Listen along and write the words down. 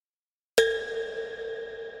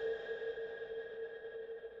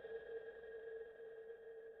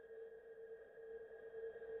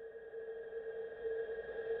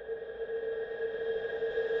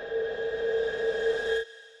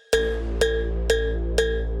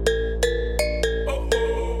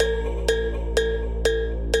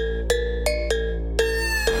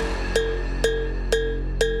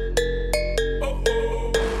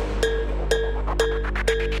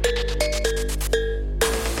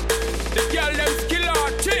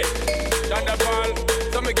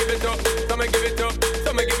me give it up,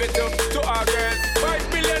 so me give it up to our girls.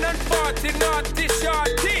 5 million and 40 naughty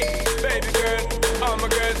shorty. Baby girl, all my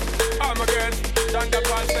girls, Santa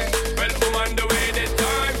Paul say, well, on the way this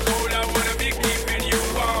time, cold, I wanna be keeping you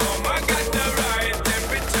warm. I got the right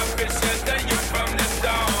temperature to shelter you from the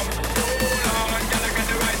storm. Hold on, girl, I got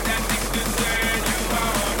the right tactics to turn you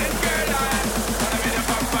on. And girl, I wanna be the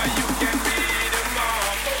papa, you can be the mom.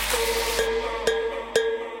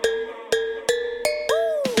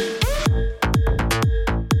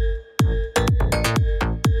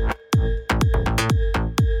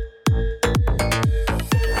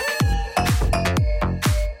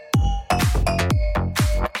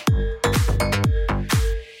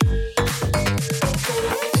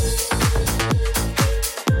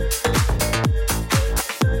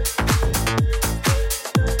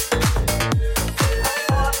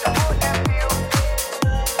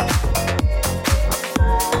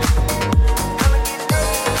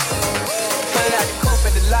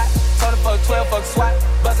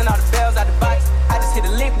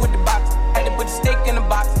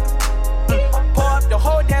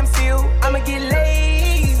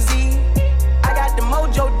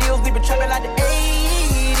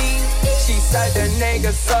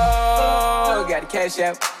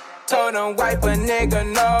 Told him wipe a nigga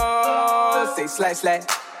no. Say slash slash.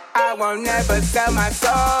 I won't never sell my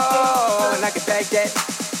soul. And I can take that.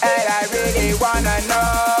 And I really wanna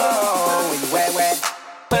know when you wet.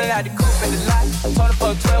 Pulling out the coupe in the lot. Told him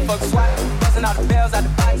fuck 12, fuck SWAT. Busting all the bells out the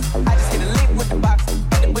box. I just hit a lick with the box.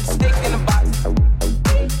 Hit it with the stick in the box.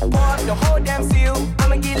 Pour up the whole damn seal.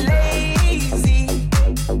 I'ma get lazy.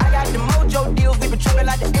 I got the mojo deals. We been trapping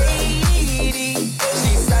like the 80s.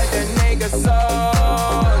 She said the nigga so.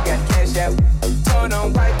 Told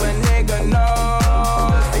him wipe a nigga no.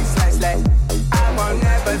 Say slash slash. I won't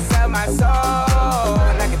never sell my soul.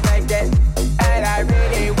 And I can take that. And I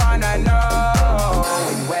really wanna know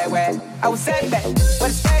where I was at back, where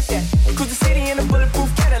the stash at. Cruise the city in a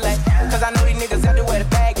bulletproof Cadillac. Cause I know these niggas out there where the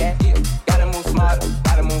bag at. Yeah. Gotta move smarter,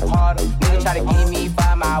 gotta move harder. Nigga try to give me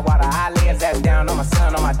 5 mile water. I lay his ass down on my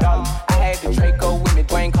son, on my daughter. I had the Draco with me,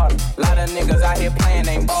 Dwayne Carter. Lot of niggas out here playing,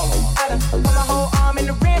 ain't ballin'. I done put my whole arm in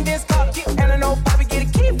the rim, this car. And I know Bobby get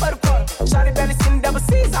a key for the quarter. Shawty barely seen double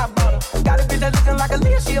C's, I bought her. Got a bitch that looking like a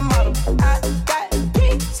Leah, she a model. I got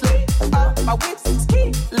pink slip up, my whip's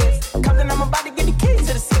keyless. Compton, I'm about to get the keys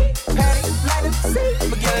to the city. Patty, light up the seat.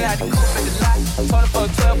 Beginning out the coupe in the lot. Told her fuck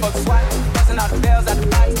 12, fuck SWAT. Busting all the bells out the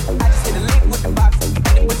box. I just hit a lick with the box.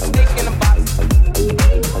 Hit it with the stick in the box.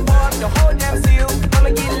 Pour up the whole damn seal. I'ma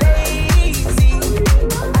get lazy.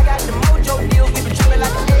 I got the mojo deals. We been tripping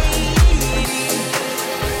like the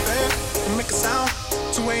 80s. Make a sound,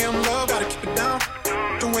 2 a.m. love, gotta keep it down.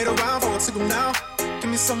 Don't wait around for a signal now. Give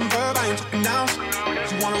me some verb, I ain't talking now.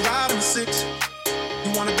 You wanna ride in the 6,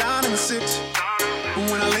 you wanna dine in the 6. But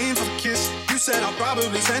when I lean for the kiss, you said I'll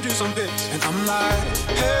probably send you some pics. And I'm like,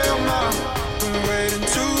 hell no, been waiting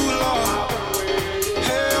too long.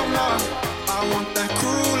 Hell no, I want that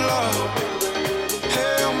cruel love.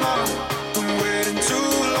 Hell no, been waiting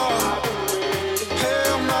too long.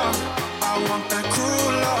 Hell no, I want that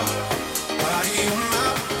cruel love. Body on my,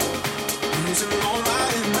 losing all my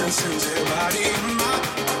innocence. Body on my,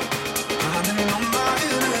 finding all my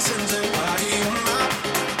innocence. Body on my,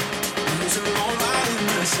 losing all my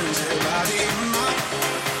innocence. Body on my,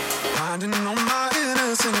 finding all my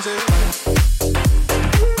innocence.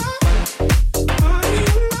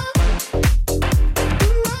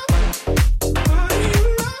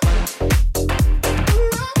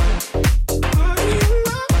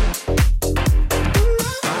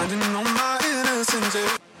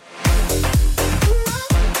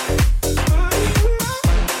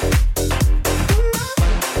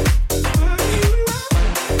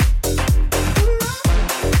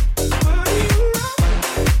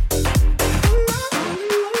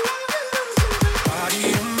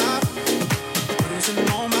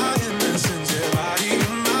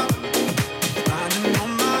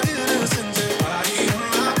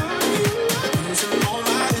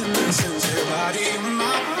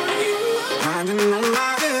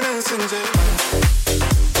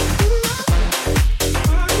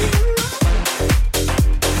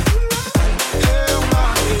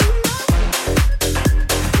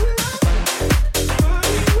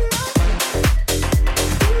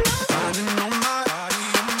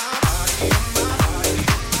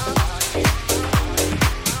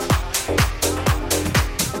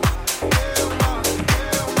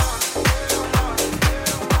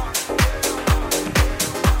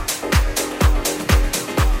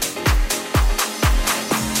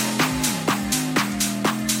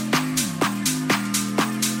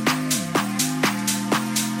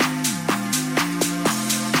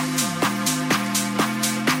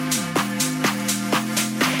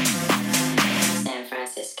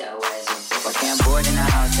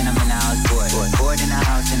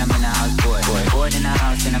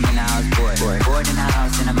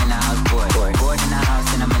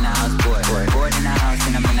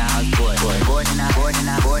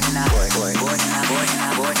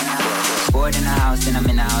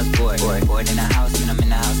 bored in the house and I'm in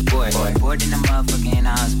the house bored. Bored in the motherfucker in the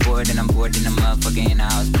house bored and I'm bored in the motherfucker in the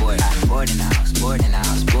house bored. I'm bored in the house, bored in the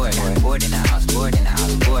house bored. Bored in the house, bored in the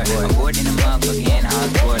house bored. I'm bored in the motherfucker in the house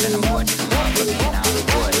bored and I'm bored in the motherfucker in the house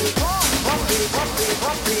bored. Pump it up, pump it,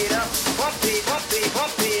 pump it up, pump it, pump it,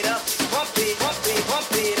 pump it up, pump it, pump it,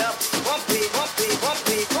 pump it up, pump it, pump it, pump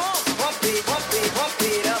it, pump it, pump it, pump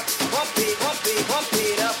it up, pump it, pump it, pump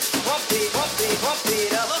it up, pump it, pump it, pump it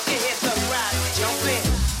up. Look at hit the ride, jump in.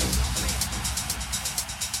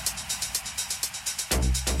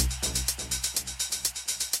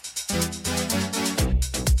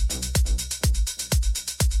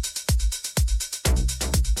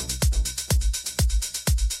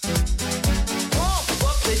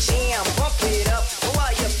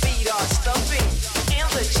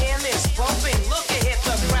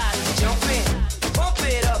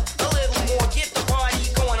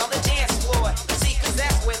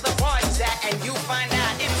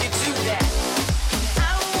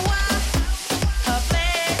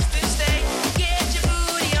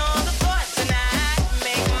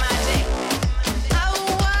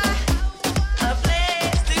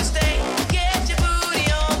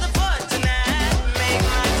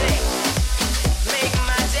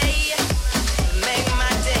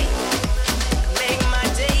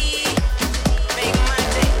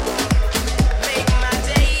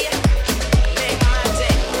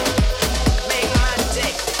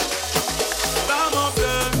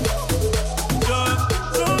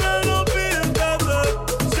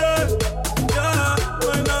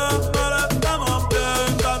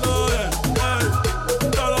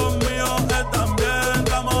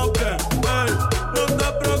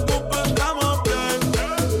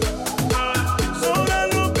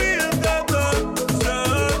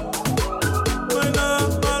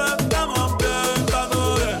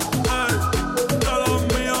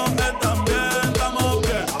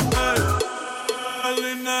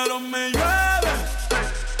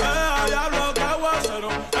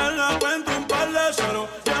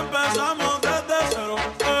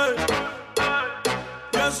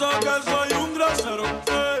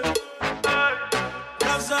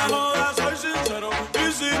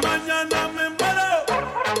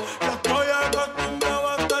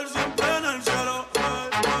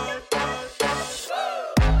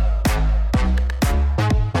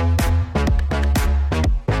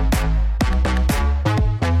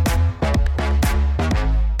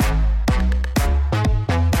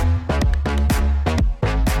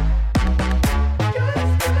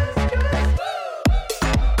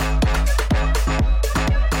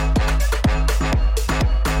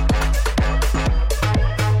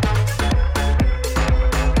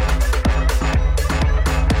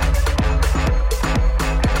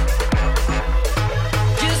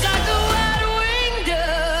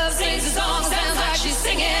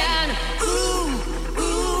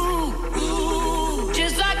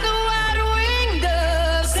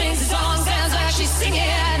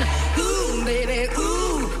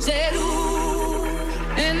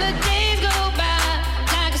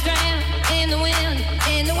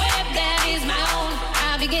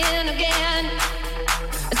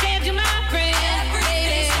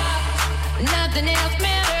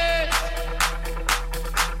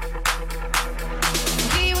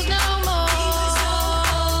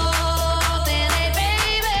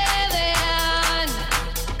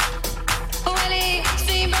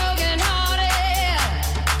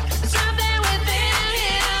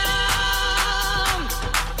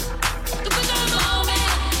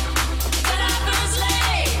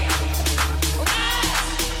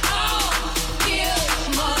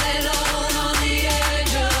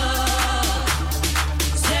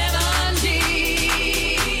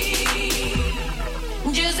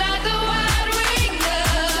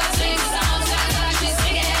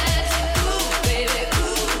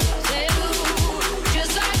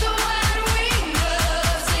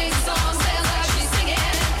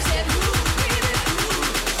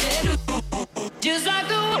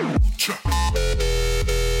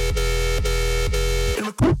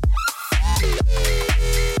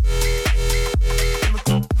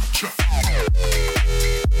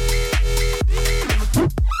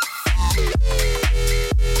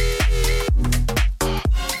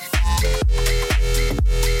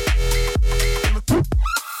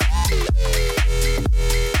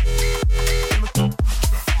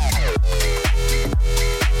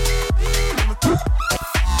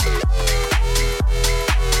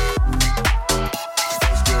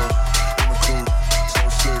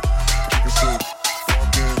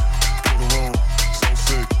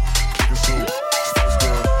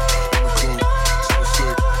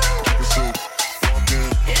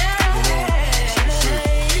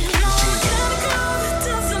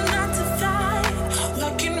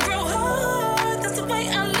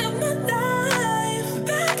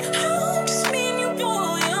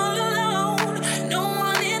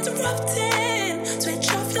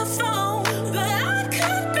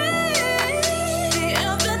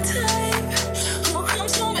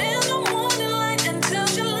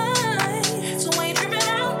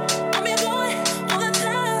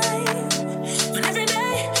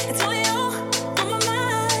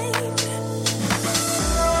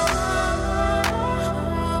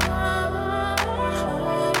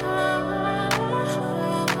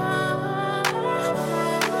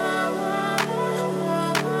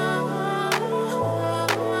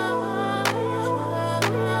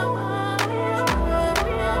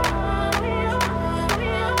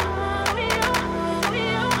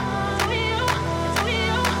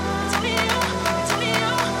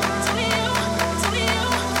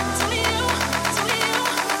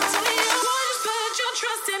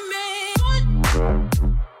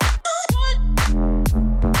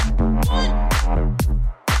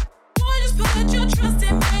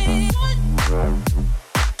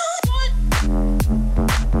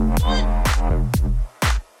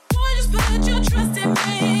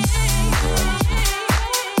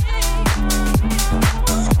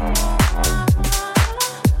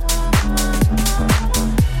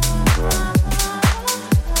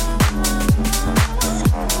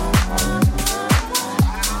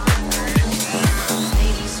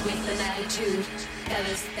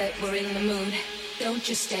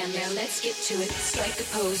 just stand there, let's get to it. Strike a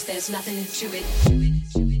pose, there's nothing to it.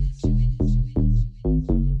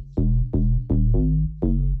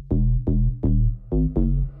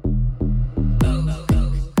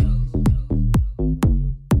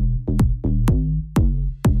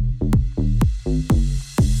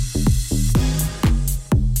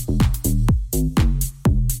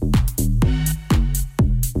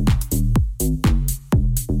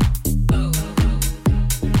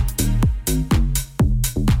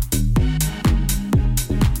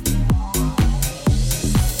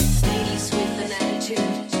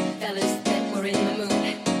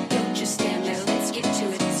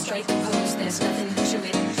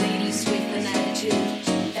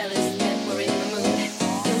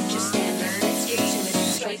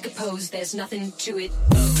 There's nothing to it.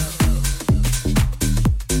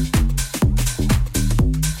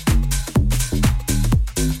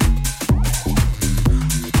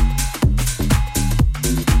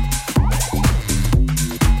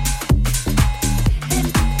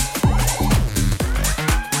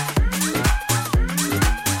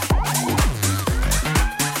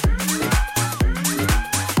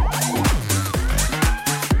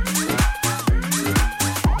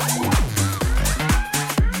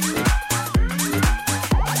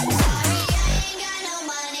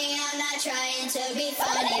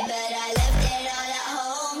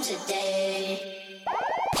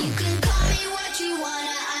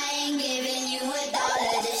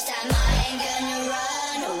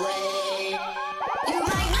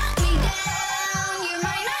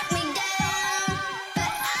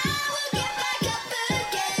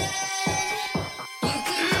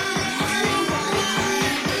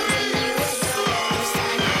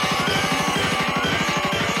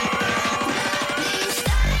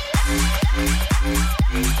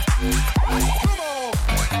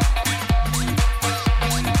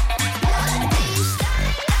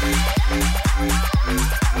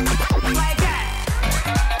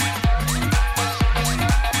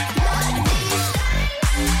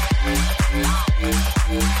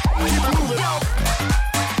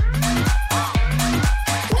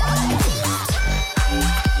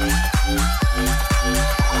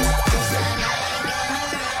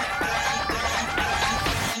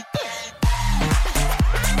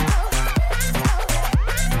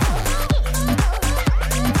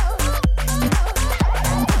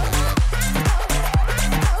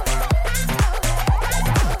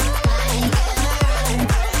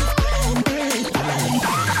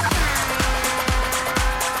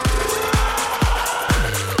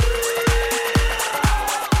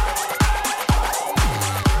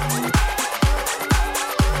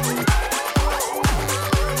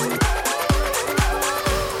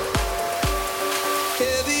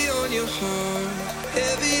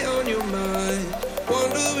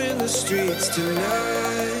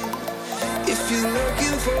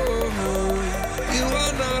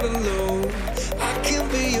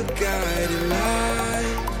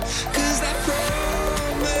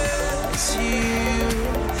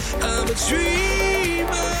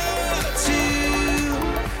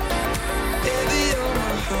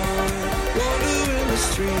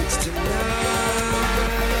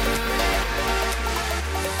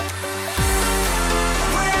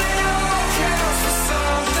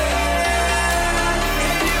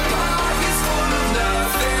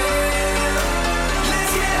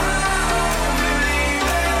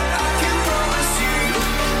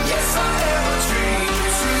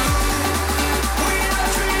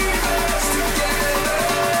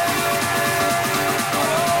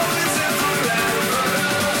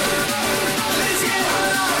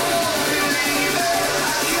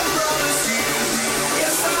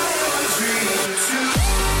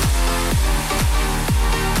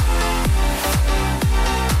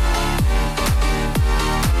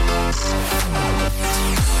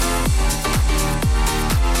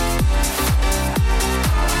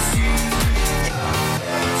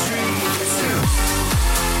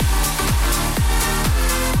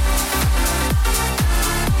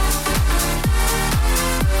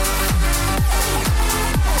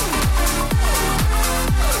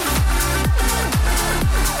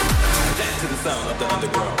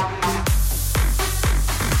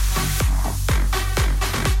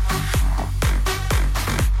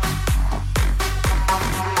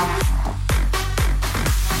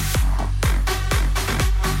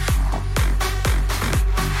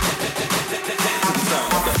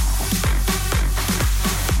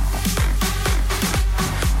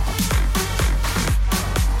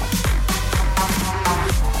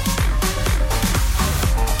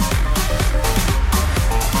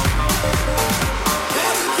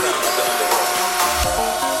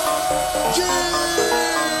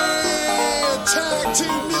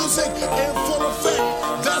 music in full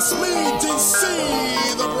effect. That's me, DC,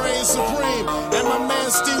 the brain supreme, and my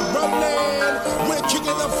man Steve Ronan. We're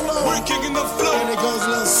kicking the flow. We're kicking the flow. And it goes a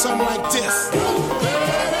little something like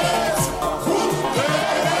this.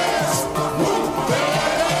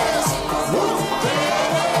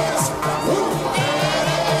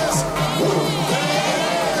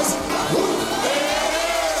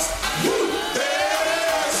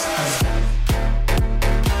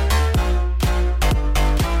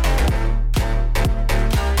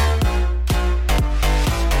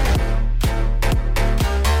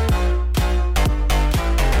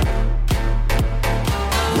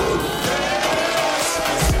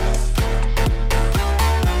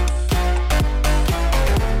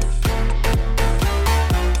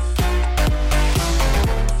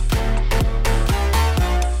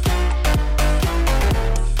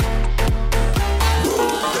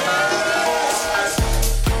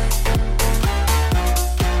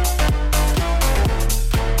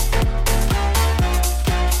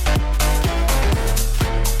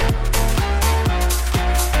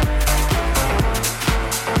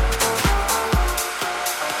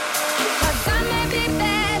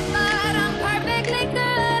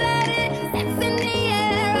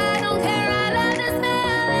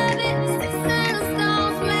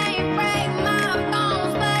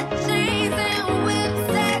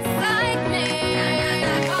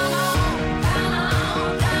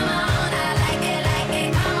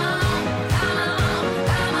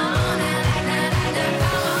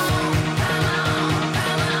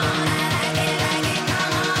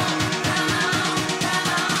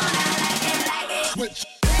 Let's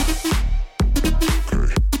try.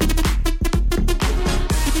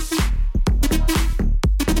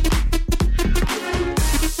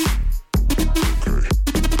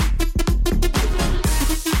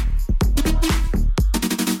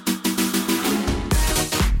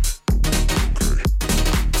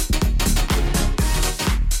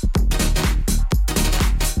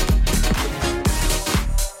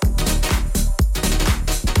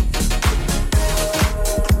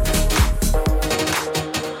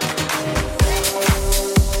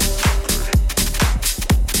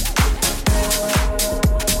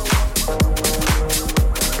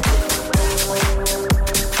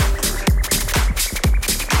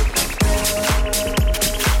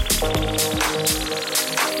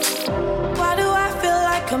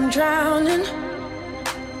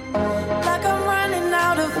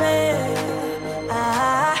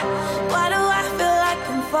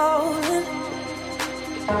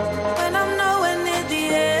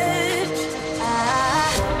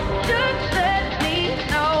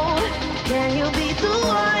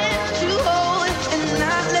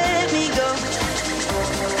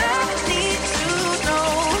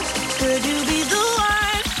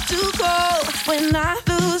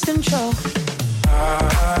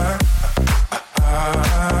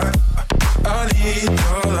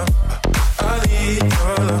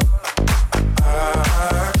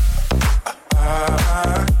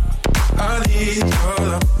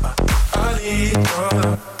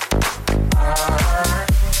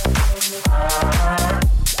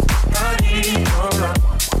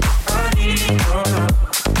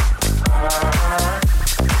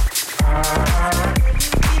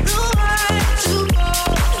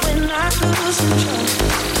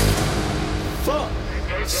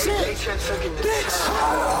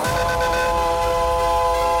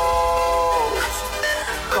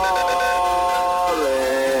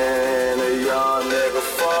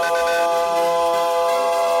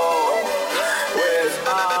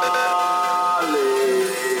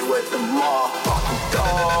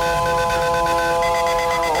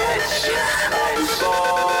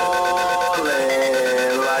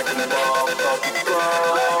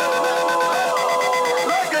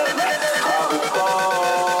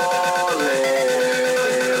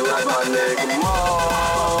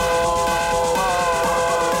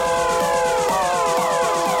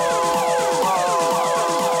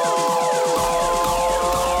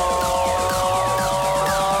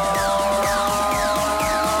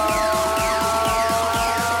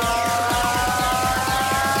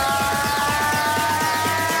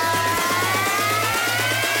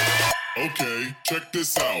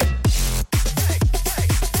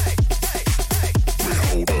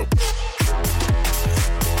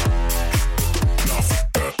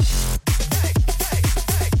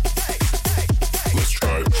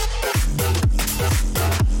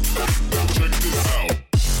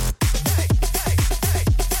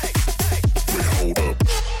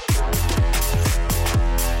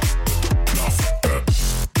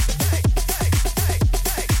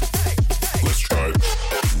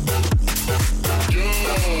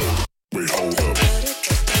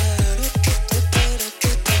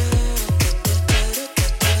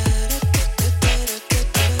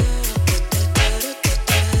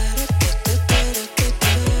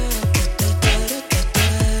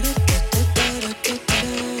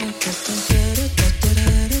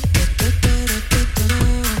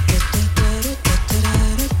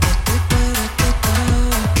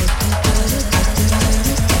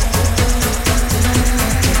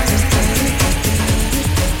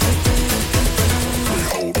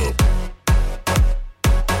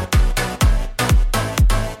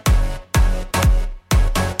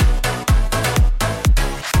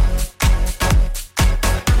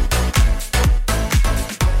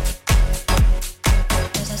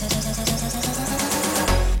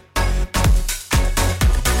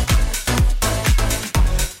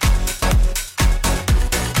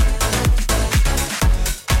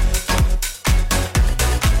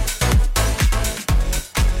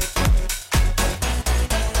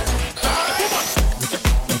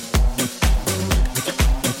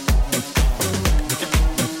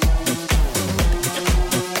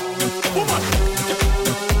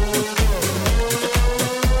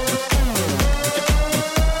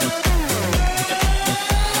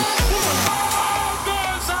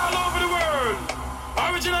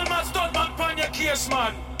 Yes,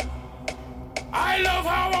 man. I love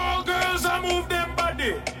how all girls are move them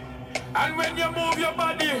body. And when you move your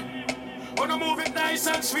body, wanna move it nice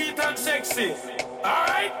and sweet and sexy.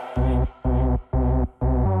 Alright?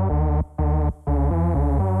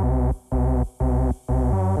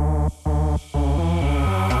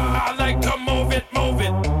 I like to move it, move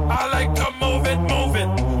it. I like to move it, move it.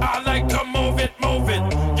 I like to move it, move it.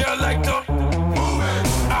 You like to move it.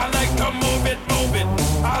 I like to move it, move it.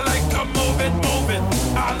 I like to move it, move it.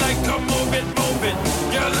 I like to move it, move it.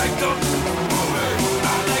 You like to move it.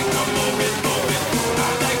 I like to move it, move it. I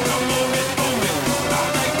like to move it, move it. I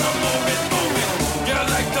like to move it, move it. You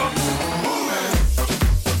like to move it.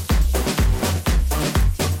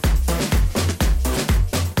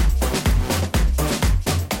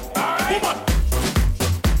 All right. Move on.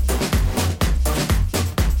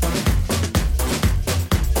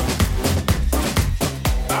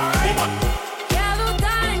 Yellow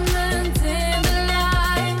diamonds in the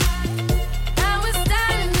light. Now we're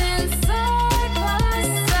standing side by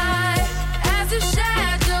side as your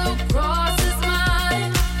shadow crosses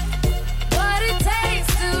mine. What it takes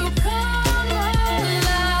to come alive.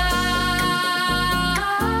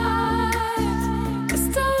 It's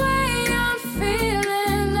the way I'm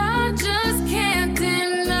feeling, I just can't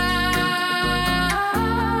deny.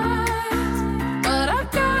 But I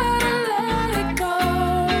gotta let it go.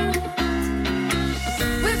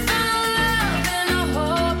 We found love in a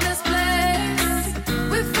hopeless place.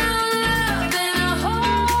 We found love in a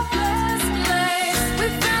hopeless place. We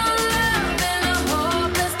found love in a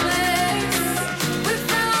hopeless place. We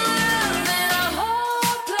found love in a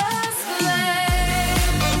hopeless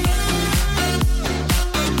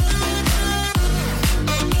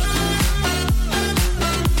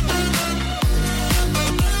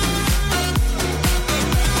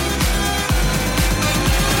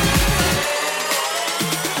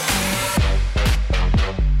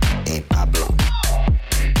Hey Pablo.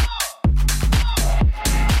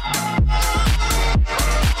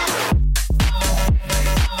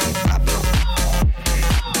 Hey Pablo. Hey Pablo.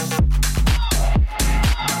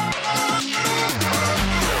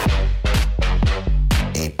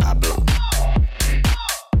 Hey Pablo. Hey Pablo.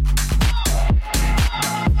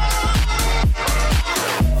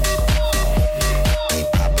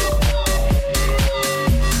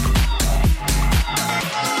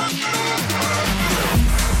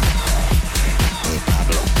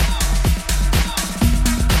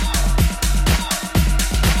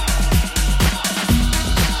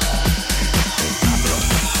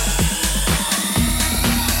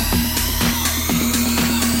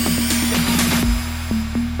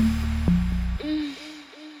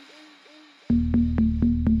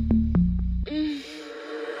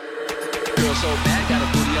 Girl so bad, got a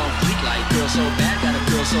booty on fleek like. Girl so bad, got a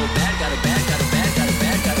girl so bad, got a bad, got a bad, got a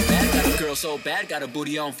bad, got a bad, got a girl so bad, got a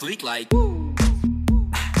booty on fleek like.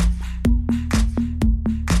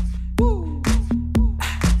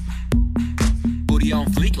 Booty on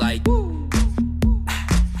fleek like.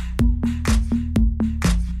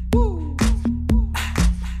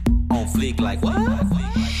 On fleek like what?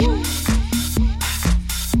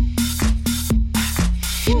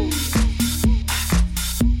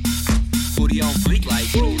 Booty on fleek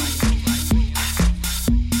like.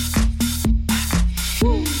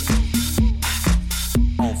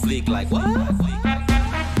 On fleek like what?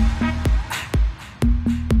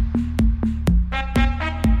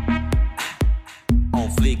 On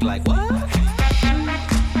fleek like what?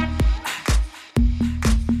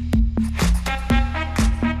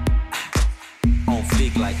 On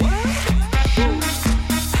fleek like what?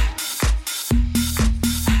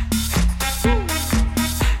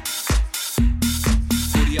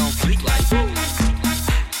 Booty on fleek like.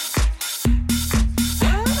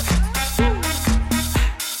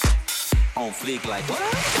 On fleek like what?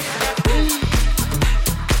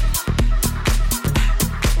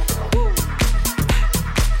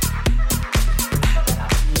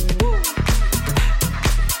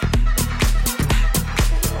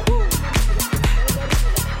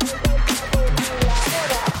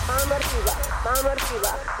 Mano arriba, mano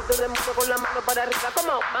arriba. Y todo el mundo con la mano para arriba.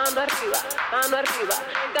 Como mano arriba, mano arriba.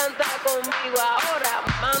 Canta conmigo ahora.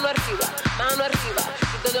 Mano arriba, mano arriba.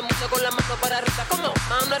 Y todo el mundo con la mano para arriba. Como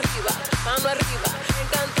mano arriba, mano arriba.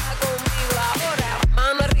 Canta conmigo ahora.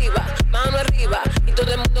 Mano arriba, mano arriba. Y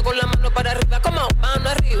todo el mundo con la mano para arriba. Como mano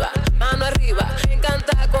arriba, mano arriba.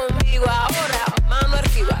 Canta conmigo ahora. Mano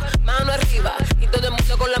arriba, mano arriba. Y todo el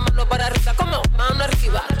mundo con la mano para arriba. Como mano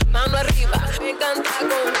arriba, mano arriba. Canta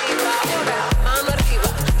conmigo ahora. Mano arriba,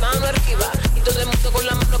 mano arriba. Y todo el mundo con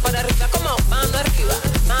la mano para arriba. Como mano arriba,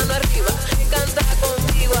 mano arriba. Canta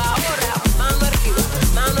conmigo ahora. Mano arriba,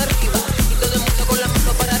 mano arriba. Y todo el mundo con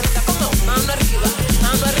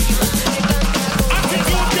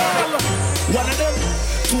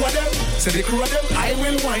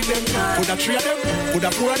 3 of them, could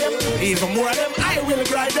have 4 of them, even more of them. I will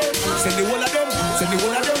grind them. Send the whole of them, send the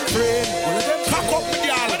whole of them, friend. All of them, cock up with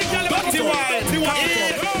y'all. Dirty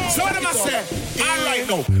wine. So what am I say? Alright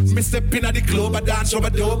now, me step in at the club, I dance over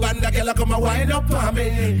dope, and the girl come and wind up on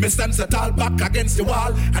me. Me stand so tall back against the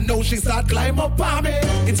wall, and now she start climb up on me.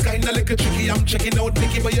 It's kinda like a tricky, I'm checking out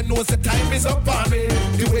Nicky, but you know the time is up on me.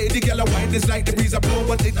 The way the girl wind is like the breeze a blow,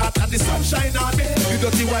 but it hot and the sunshine on me. You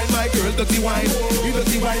dirty wine, my girl, dirty wine. You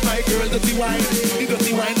dirty wine, my girl, dirty wine. You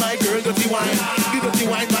dirty wine, my girl, dirty wine. You dirty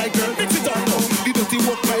wine, my girl, mix it on now. You dirty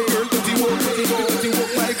walk, my girl, dirty walk. You dirty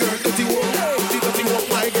walk, my girl, dirty walk. You dirty walk,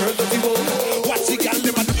 my girl, dirty walk. Watch the girl,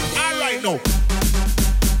 them all right now.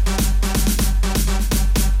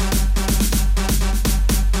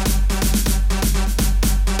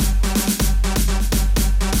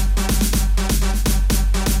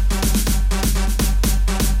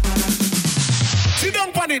 Sit down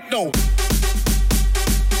on it now.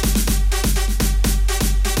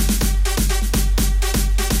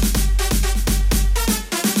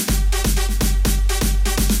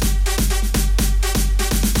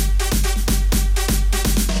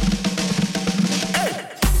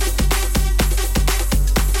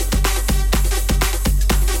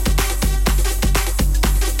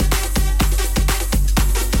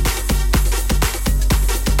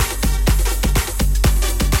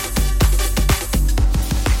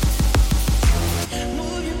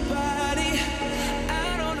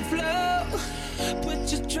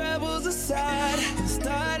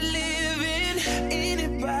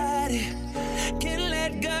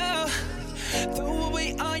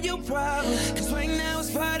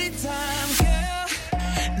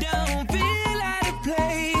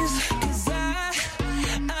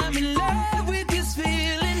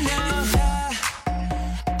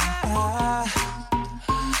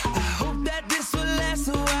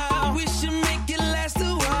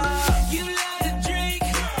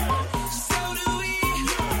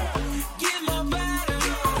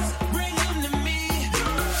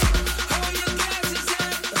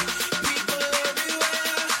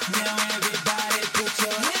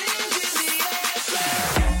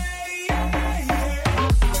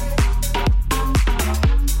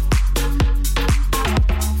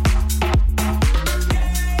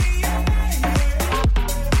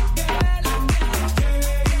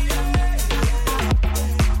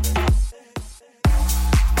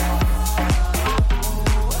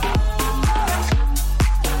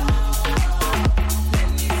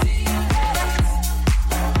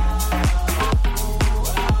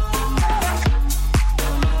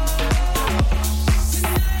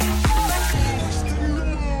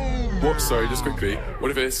 Sorry, just quickly.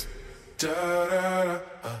 What if it's da da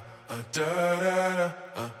da da da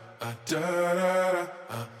da da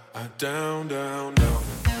down down down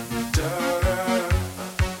da da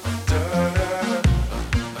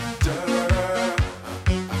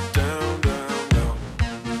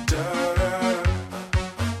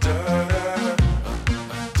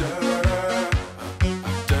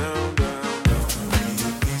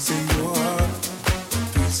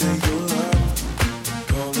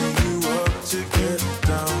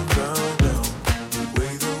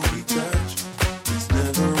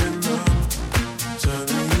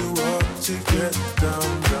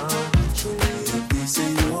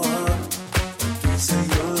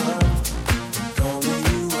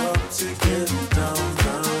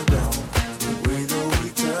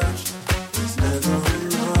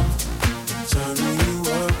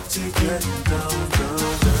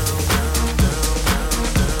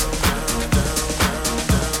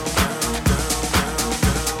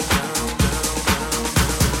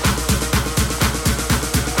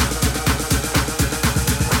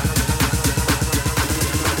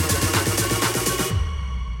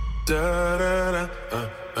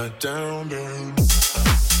down down.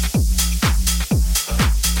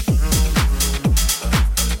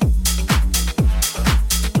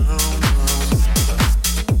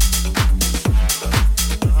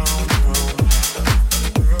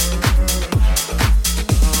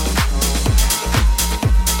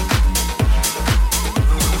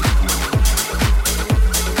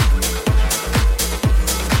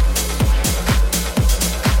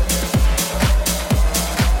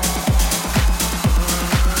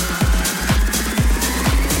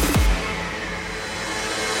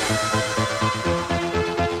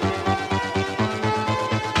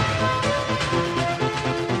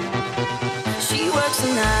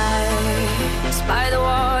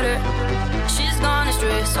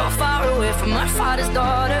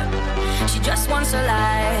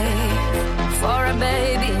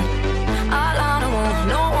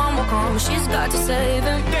 She's got to save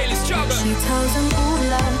him. Daily struggle. She tells him, ooh,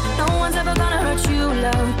 love, no one's ever gonna hurt you,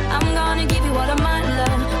 love. I'm gonna give you all of my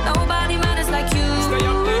love. Nobody matters like you.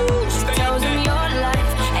 She tells him your life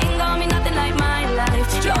ain't gonna be nothing like my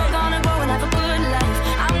life. You're gonna go and have a good life.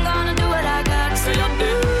 I'm gonna do what I got to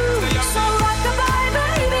do. So rock-a-bye,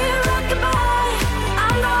 baby, rock-a-bye.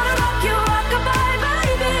 I'm gonna rock you, rock-a-bye,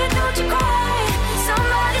 baby, don't you cry.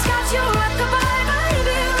 Somebody's got you, rock-a-bye,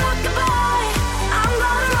 baby, rock-a-bye. I'm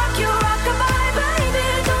gonna rock you, rock-a-bye, baby,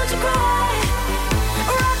 don't you cry.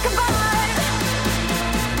 Rock-a-bye.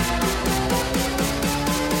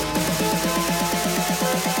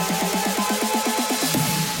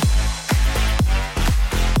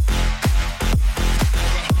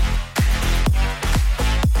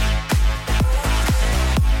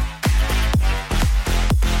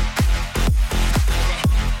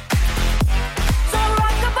 So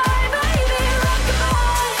rock-a-bye, baby,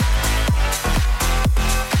 rock-a-bye.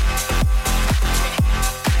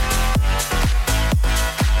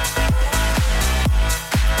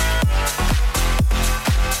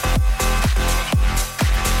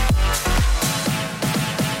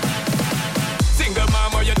 Single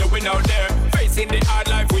mom, what you doing out there? Facing the hard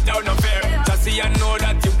life without no fear. Just see and know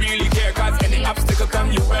that you really care. Cause any obstacle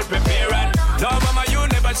come, you well prepare. And no, mama, you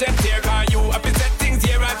never shed tear. Cause you have to set things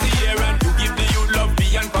year after year. And you give the youth love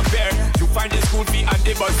beyond compare. You find the school fee and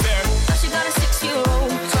the bus fare. Now she got a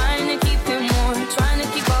 6-year-old, trying to keep him warm, trying to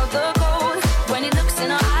keep all the gold. When he looks in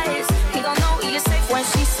her eyes, he gon' know he is safe when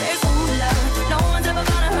she says, ooh, love, no one's ever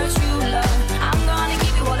gonna hurt you, love. I'm gonna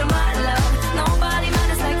give you all of my love. Nobody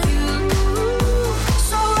matters like you.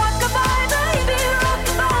 So rock-a-bye, baby,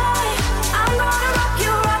 rock-a-bye. I'm gonna rock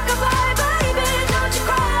you, rock-a-bye, baby, don't you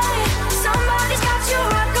cry. Somebody's got you,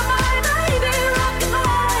 rock-a-bye, baby,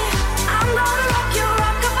 rock-a-bye. I'm gonna rock you,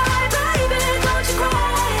 rock-a-bye, baby, don't you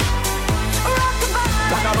cry. Rock-a-bye.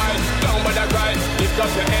 Rock-a-bye, down by the cry. Lift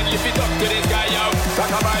up your head, lift it up to the sky, yo.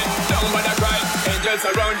 Rock-a-bye, down by the cry. Angels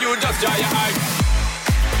around you, just dry your eye.